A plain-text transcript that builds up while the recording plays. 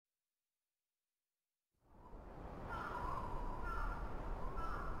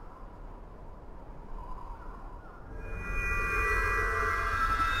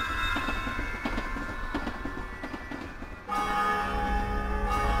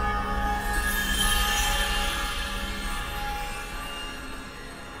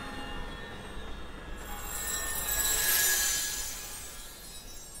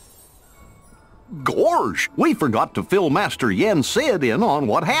course! We forgot to fill Master Yen Sid in on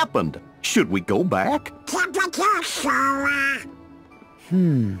what happened. Should we go back? Sora.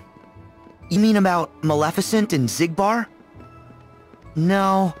 You mean about Maleficent and Xigbar?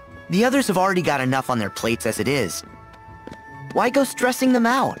 No, the others have already got enough on their plates as it is. Why go stressing them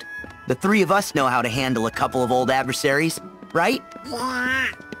out? The three of us know how to handle a couple of old adversaries, right? Yeah,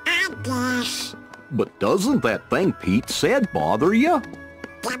 I guess. But doesn't that thing Pete said bother you?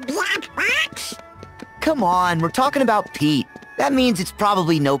 The black box? Come on, we're talking about Pete. That means it's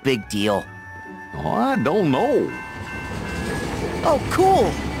probably no big deal. I don't know. Oh,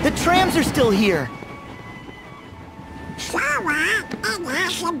 cool! The trams are still here! Sora, it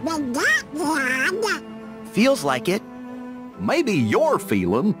hasn't been that long. Feels like it. Maybe you're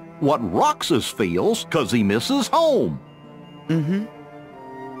feeling what Roxas feels 'cause he misses home.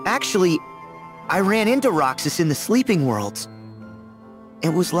 Actually, I ran into Roxas in the Sleeping Worlds.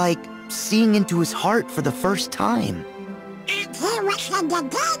 It was like seeing into his heart for the first time. And he was in the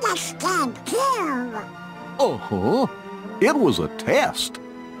data scan, too. Uh-huh. It was a test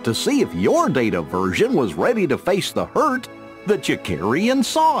to see if your data version was ready to face the hurt that you carry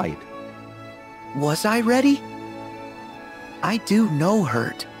inside. Was I ready? I do know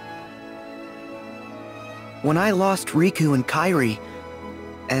hurt. When I lost Riku and Kairi,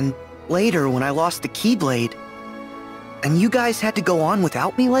 and later when I lost the Keyblade, and you guys had to go on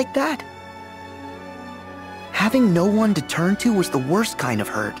without me like that? Having no one to turn to was the worst kind of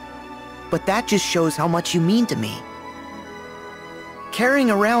hurt, but that just shows how much you mean to me.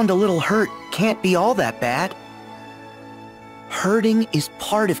 Carrying around a little hurt can't be all that bad. Hurting is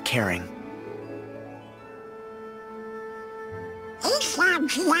part of caring. He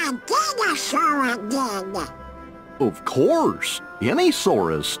sounds like Data Sora did. Of course. Any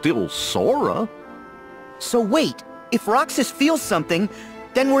Sora's still Sora. So wait, if Roxas feels something,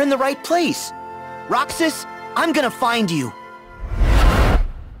 then we're in the right place. Roxas, I'm gonna find you.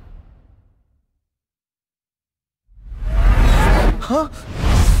 Huh?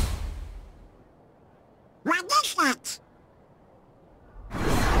 What is that?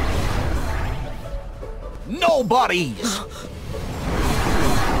 Nobody's!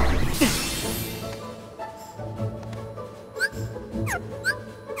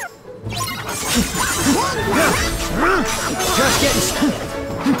 Just getting...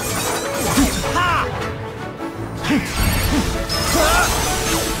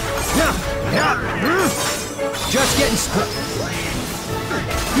 Just getting...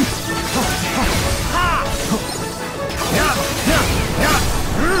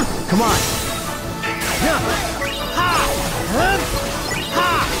 Come on.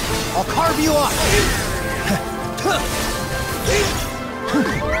 I'll carve you up.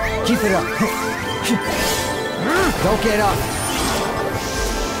 Keep it up. Don't get up.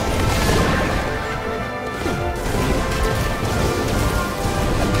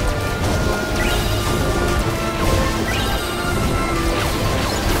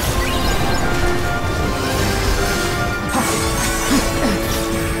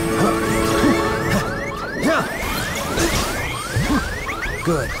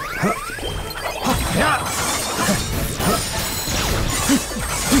 Good.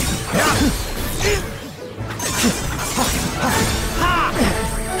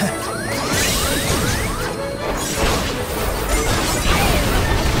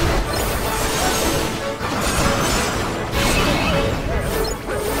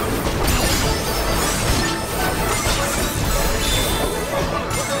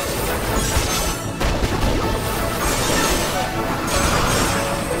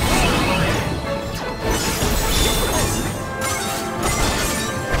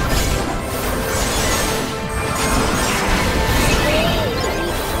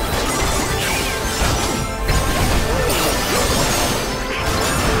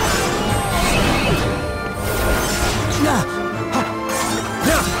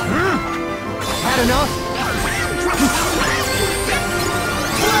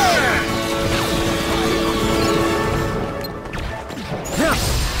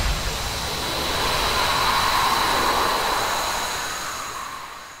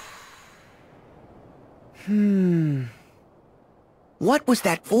 What was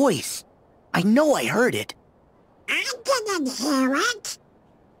that voice? I know I heard it. I didn't hear it.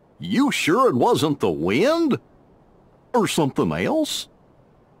 You sure it wasn't the wind? Or something else?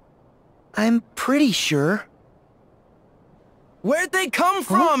 I'm pretty sure. Where'd they come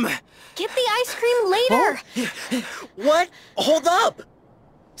from? Get the ice cream later! What? Hold up!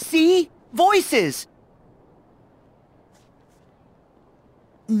 See? Voices!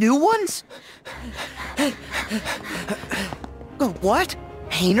 New ones? What?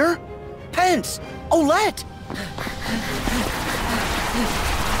 Hayner? Pence! Olette!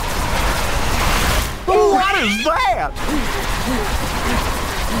 What is that?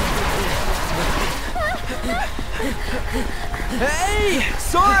 Hey!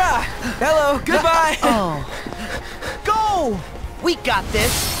 Sora! Hello, goodbye! Oh. Go! We got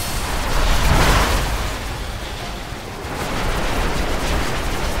this!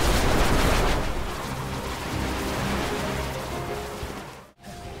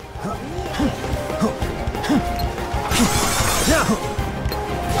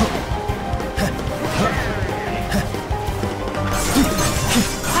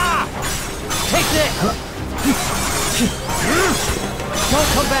 Take this! Don't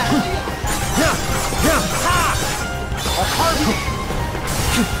come back!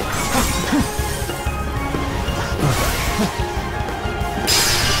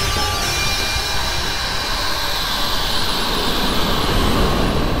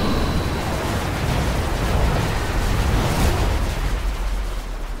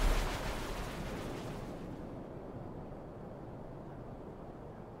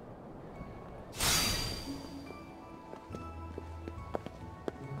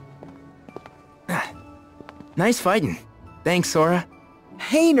 Nice fighting. Thanks, Sora.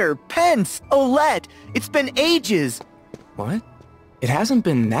 Hayner, Pence, Olette! It's been ages! What? It hasn't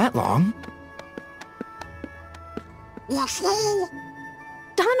been that long. You see?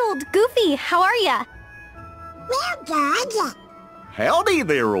 Donald, Goofy, how are ya? We're good. Howdy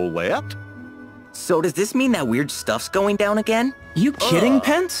there, Olette. So does this mean that weird stuff's going down again? You kidding,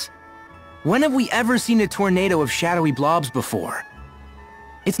 Pence? When have we ever seen a tornado of shadowy blobs before?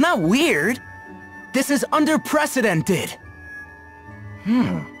 It's not weird. This is unprecedented.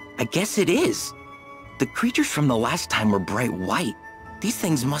 I guess it is. The creatures from the last time were bright white. These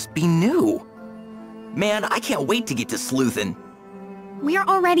things must be new. Man, I can't wait to get to sleuthin'. We're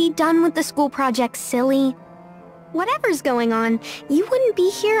already done with the school project, silly. Whatever's going on, you wouldn't be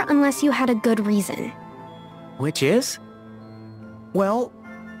here unless you had a good reason. Which is? Well,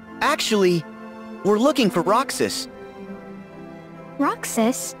 actually, we're looking for Roxas.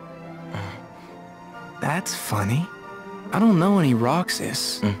 Roxas? That's funny. I don't know any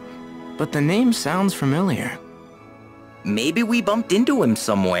Roxas, but the name sounds familiar. Maybe we bumped into him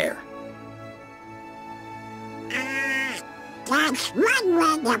somewhere. That's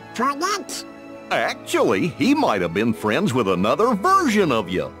one way to put it. Actually, he might have been friends with another version of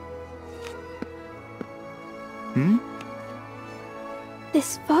you.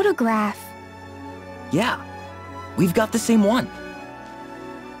 This photograph. Yeah, we've got the same one.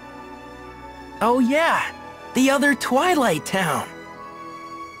 Oh yeah, the other Twilight town.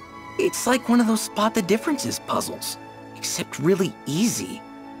 It's like one of those spot the differences puzzles, except really easy.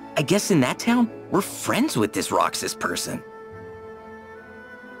 I guess in that town, we're friends with this Roxas person.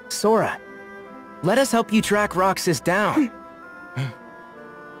 Sora, let us help you track Roxas down.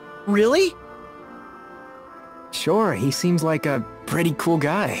 Really? Sure, he seems like a pretty cool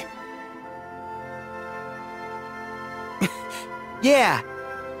guy. Yeah,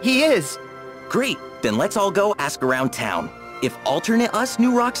 he is. Great, then let's all go ask around town. If alternate us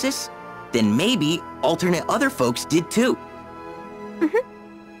knew Roxas, then maybe alternate other folks did too.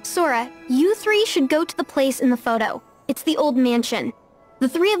 Sora, you three should go to the place in the photo. It's the old mansion. The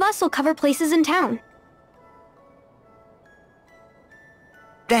three of us will cover places in town.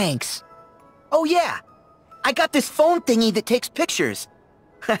 Thanks. Oh yeah, I got this phone thingy that takes pictures.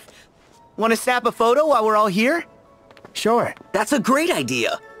 Want to snap a photo while we're all here? Sure. That's a great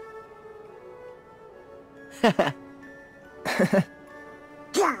idea.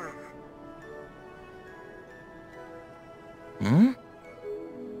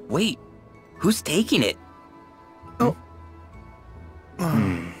 Wait, who's taking it? Why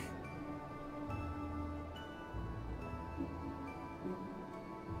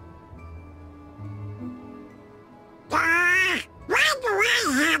do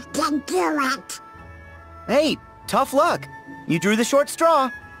I have to do it? Hey, tough luck. You drew the short straw.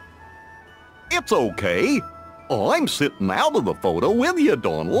 It's okay. I'm sitting out of the photo with you,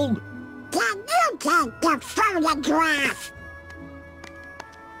 Donald. Can you take the photograph?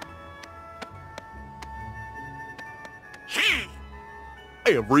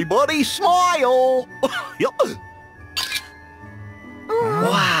 Everybody smile!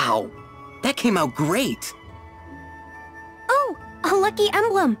 Wow, that came out great. Oh, a lucky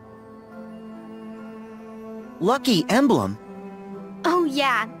emblem. Lucky emblem? Oh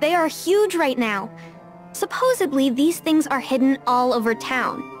yeah, they are huge right now. Supposedly, these things are hidden all over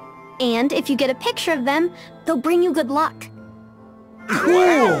town. And if you get a picture of them, they'll bring you good luck.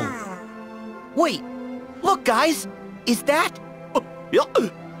 Cool! Wait, look guys! Is that...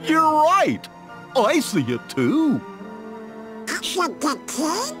 You're right. I see it too. It's a good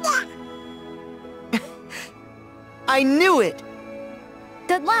kid. I knew it!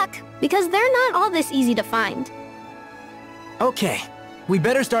 Good luck, because they're not all this easy to find. Okay, we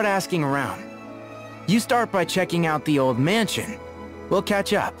better start asking around. You start by checking out the old mansion. We'll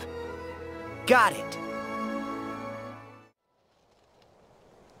catch up. Got it.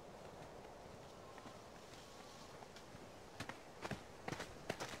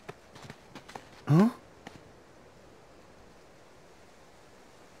 Huh?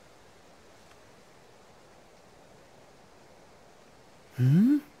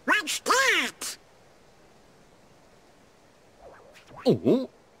 What's that? Oh.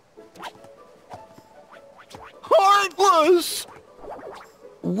 Heartless!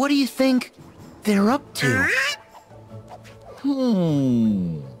 What do you think they're up to?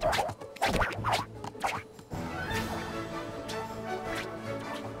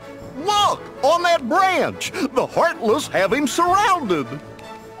 Look! On that branch! The Heartless have him surrounded!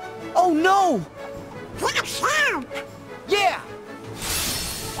 Oh no! Let's help! Yeah!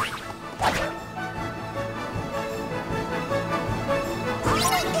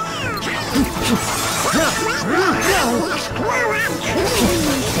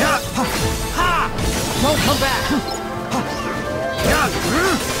 Don't come back!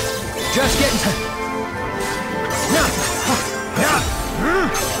 Just getting to...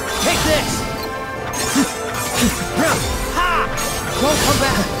 Take this! Don't come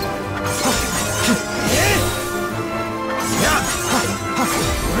back!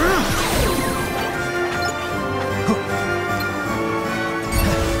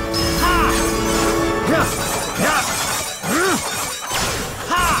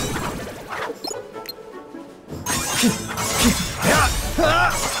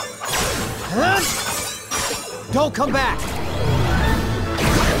 Don't come back!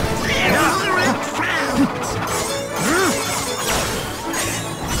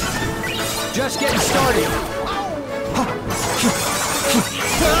 Just getting started!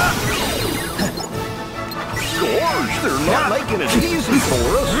 Gosh, they're not making it easy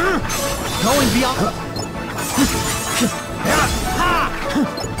for us! Going beyond...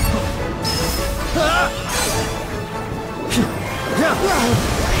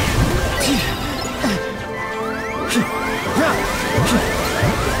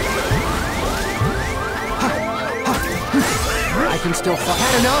 I can still fight.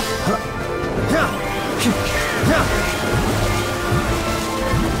 Had enough?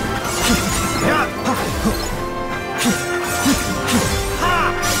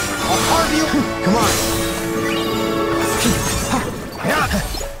 I'll carve you. Come on.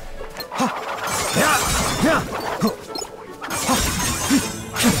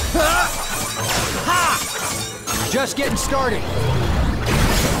 Just getting started.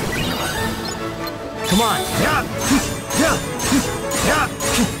 Come on.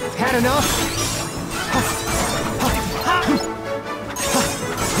 Had enough?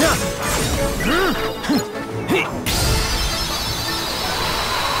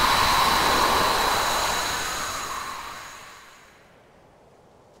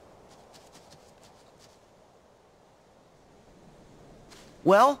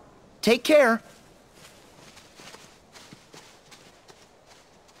 Well, take care.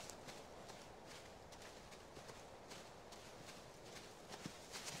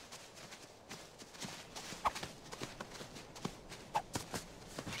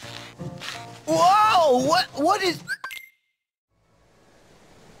 Whoa! What is...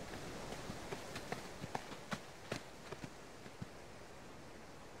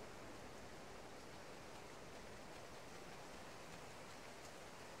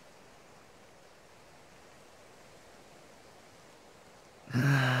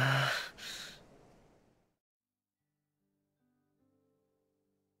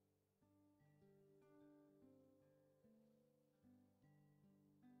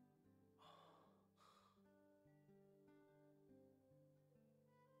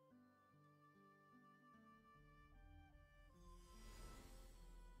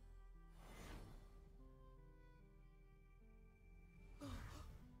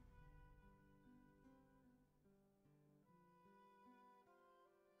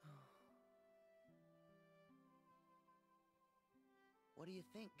 What do you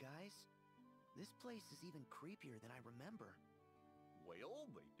think, guys? This place is even creepier than I remember. Well,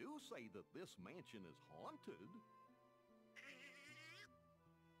 they do say that this mansion is haunted.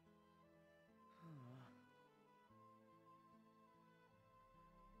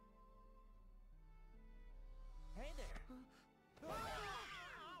 Hey there.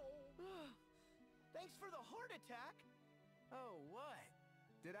 Thanks for the heart attack. Oh, what?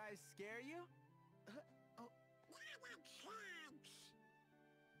 Did I scare you?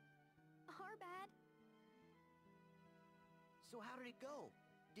 Our bad. So how did it go?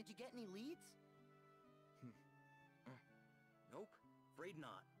 Did you get any leads? Nope, afraid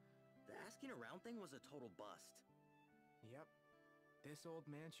not. The asking around thing was a total bust. Yep. This old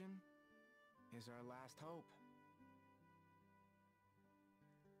mansion is our last hope.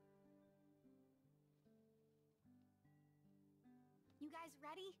 You guys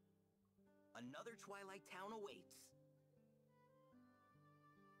ready? Another Twilight town awaits.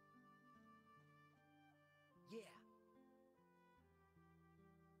 Yeah.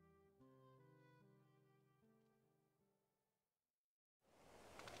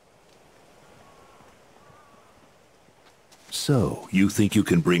 So, you think you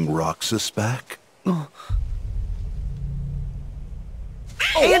can bring Roxas back?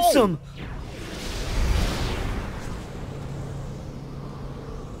 Ansem!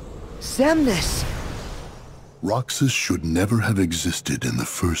 Xemnes! Roxas should never have existed in the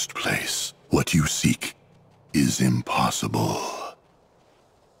first place. What you seek is impossible.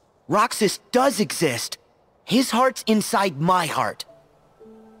 Roxas does exist. His heart's inside my heart.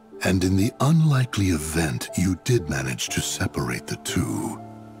 And in the unlikely event you did manage to separate the two,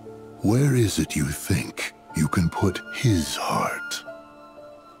 where is it you think you can put his heart?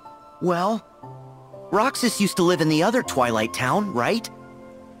 Well, Roxas used to live in the other Twilight town, right?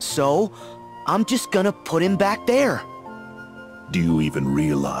 So, I'm just gonna put him back there. Do you even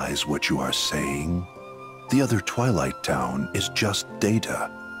realize what you are saying? The other Twilight town is just data.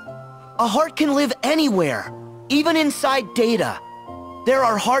 A heart can live anywhere, even inside data. There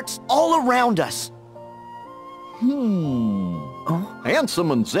are hearts all around us.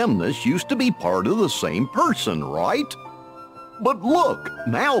 Ansem and Xemnes used to be part of the same person, right? But look,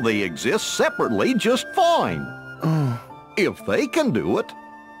 now they exist separately just fine. If they can do it,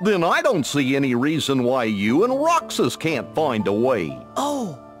 then I don't see any reason why you and Roxas can't find a way.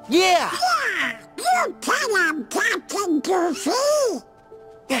 Oh, yeah! Yeah, you tell him, Captain Goofy.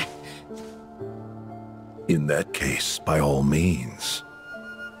 In that case, by all means.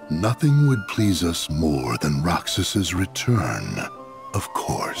 Nothing would please us more than Roxas's return, of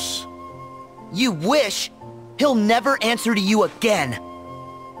course. You wish? He'll never answer to you again.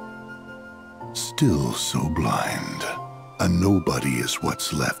 Still so blind. A nobody is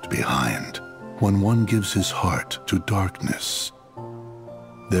what's left behind when one gives his heart to darkness.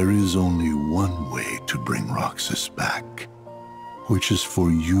 There is only one way to bring Roxas back, which is for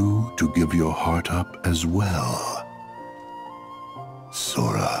you to give your heart up as well.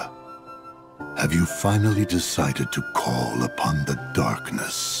 Sora, have you finally decided to call upon the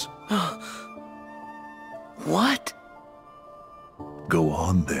darkness? What? Go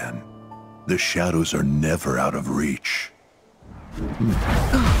on then. The shadows are never out of reach.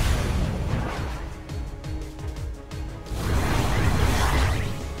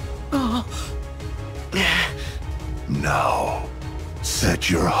 Now, set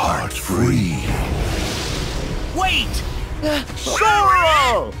your heart free. Wait!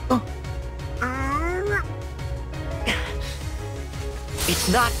 Sora! It's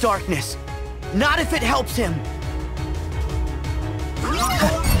not darkness. Not if it helps him. We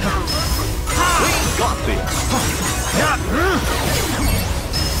got this!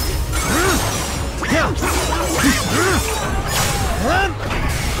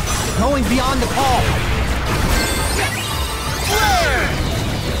 Going beyond the call.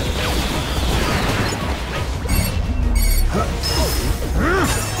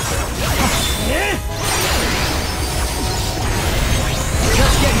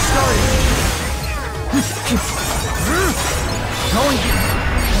 Just getting started. Going.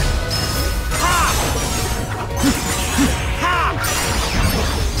 Ha! Ha!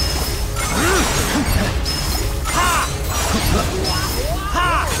 Ha!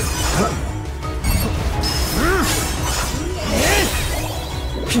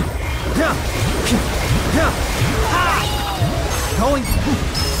 Ha! Going.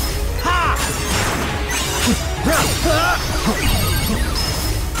 Ha!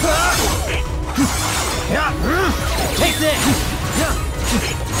 Take this!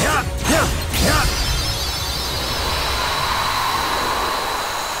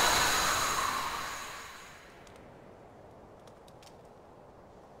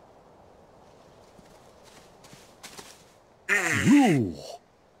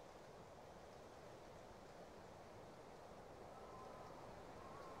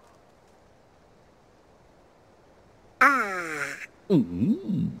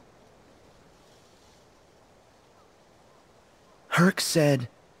 Ooh. Herc said...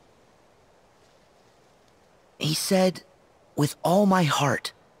 He said with all my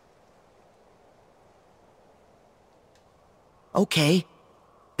heart. Okay,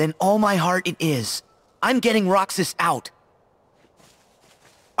 then all my heart it is. I'm getting Roxas out.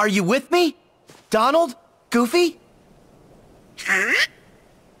 Are you with me? Donald? Goofy? Huh?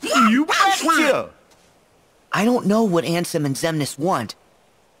 You betcha! I don't know what Ansem and Xemnes want,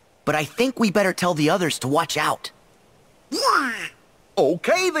 but I think we better tell the others to watch out. Yeah.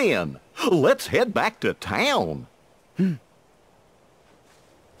 Okay then, let's head back to town. Need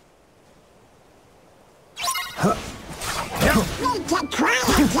to try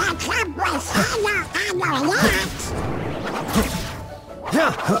and catch up with Hayner and Olette.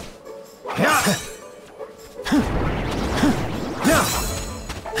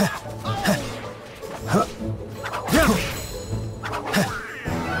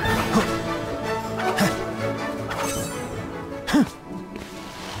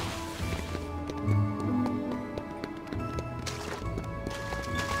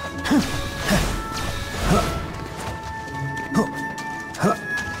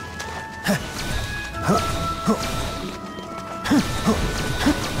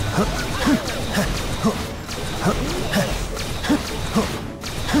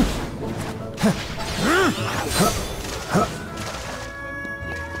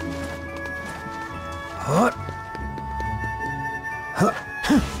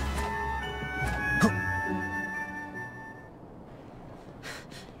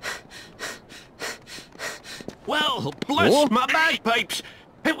 Well, bless my bagpipes!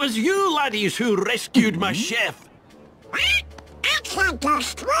 It was you laddies who rescued my chef! It's Uncle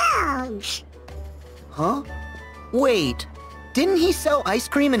Scrooge. Huh? Wait, didn't he sell ice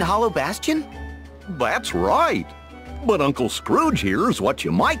cream in Hollow Bastion? That's right. But Uncle Scrooge here is what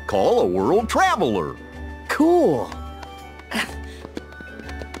you might call a world traveler. Cool.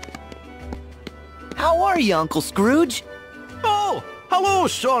 How are you, Uncle Scrooge? Oh, hello,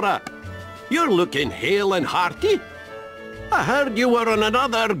 Sora! You're looking hale and hearty. I heard you were on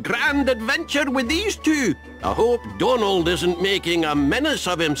another grand adventure with these two. I hope Donald isn't making a menace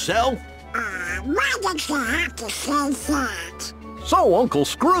of himself. Why did you have to say that? So, Uncle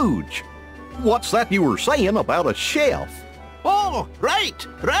Scrooge, what's that you were saying about a chef? Oh, right.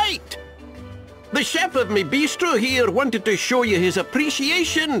 The chef of me bistro here wanted to show you his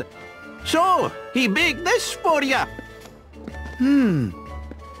appreciation. So, he baked this for you.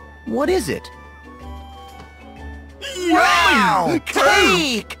 What is it? Wow!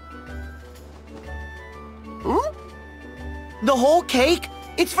 Cake! Hmm? The whole cake?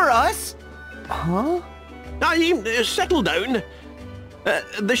 It's for us? Huh? Now, settle down.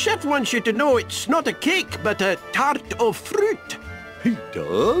 The chef wants you to know it's not a cake, but a tarte aux fruits. He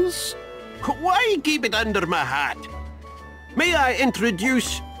does? Why keep it under my hat? May I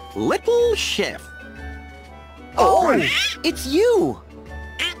introduce Little Chef? Oh, it's you!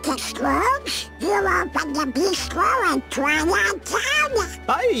 Uncle Scrooge, you opened the bistro in Twilight Town.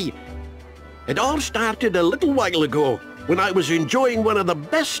 Aye. It all started a little while ago, when I was enjoying one of the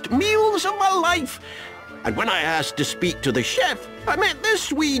best meals of my life. And when I asked to speak to the chef, I met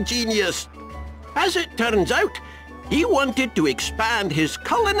this wee genius. As it turns out, he wanted to expand his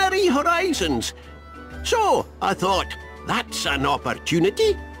culinary horizons. So I thought, that's an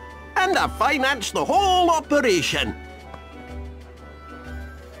opportunity. And I financed the whole operation.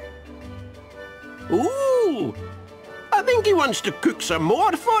 Ooh, I think he wants to cook some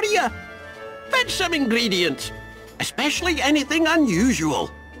more for you. Fetch some ingredients, especially anything unusual.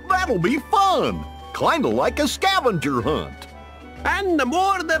 That'll be fun! Kinda like a scavenger hunt. And the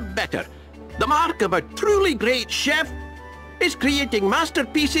more the better. The mark of a truly great chef is creating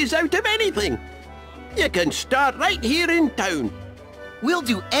masterpieces out of anything. You can start right here in town. We'll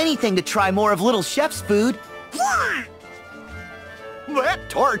do anything to try more of Little Chef's food. Yeah. That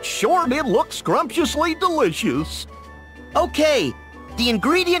tart sure did look scrumptiously delicious. Okay, the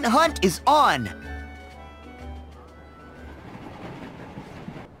ingredient hunt is on.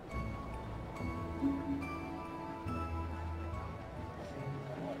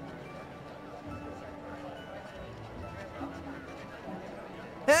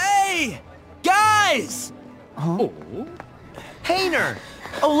 Hey! Guys! Oh. Hayner!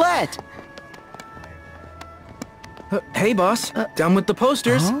 Olette! Hey, boss. Done with the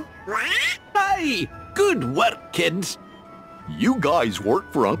posters. Aye, good work, kids. You guys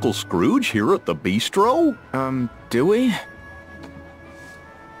work for Uncle Scrooge here at the bistro? Do we?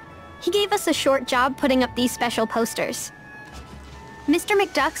 He gave us a short job putting up these special posters. Mr.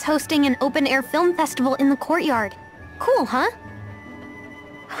 McDuck's hosting an open-air film festival in the courtyard. Cool, huh?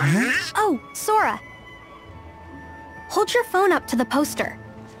 Oh, Sora. Hold your phone up to the poster.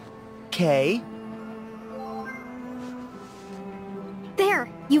 Okay.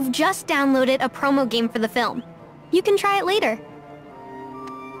 You've just downloaded a promo game for the film. You can try it later.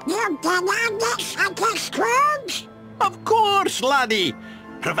 You can on this, Uncle Scrooge? Of course, laddie.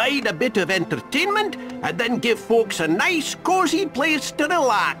 Provide a bit of entertainment and then give folks a nice, cozy place to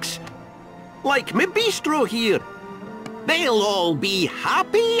relax. Like my bistro here. They'll all be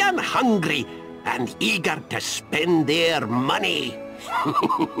happy and hungry and eager to spend their money.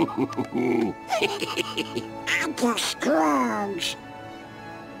 Uncle Scrooge.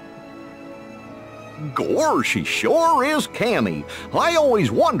 Gosh, he sure is canny. I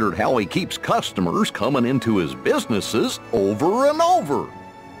always wondered how he keeps customers coming into his businesses over and over.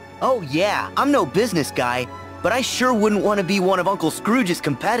 Oh yeah, I'm no business guy, but I sure wouldn't want to be one of Uncle Scrooge's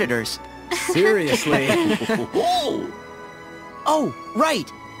competitors. Seriously. Oh,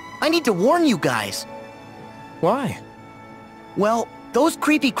 right. I need to warn you guys. Why? Well, those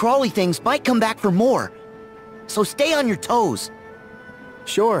creepy crawly things might come back for more. So stay on your toes.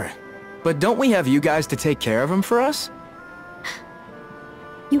 Sure. But don't we have you guys to take care of them for us?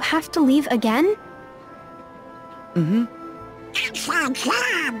 You have to leave again? Mm-hmm. It's our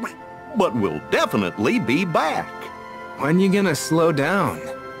job. But we'll definitely be back. When you gonna slow down?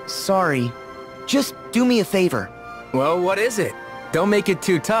 Sorry. Just do me a favor. Well, what is it? Don't make it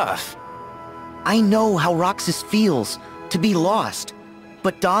too tough. I know how Roxas feels to be lost,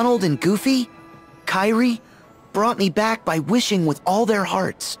 but Donald and Goofy, Kyrie, brought me back by wishing with all their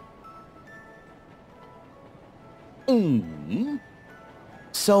hearts.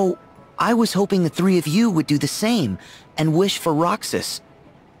 So, I was hoping the three of you would do the same and wish for Roxas.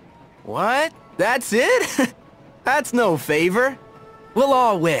 What? That's it? That's no favor. We'll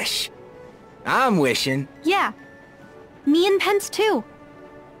all wish. I'm wishing. Yeah. Me and Pence too.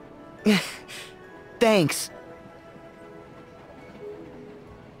 Thanks.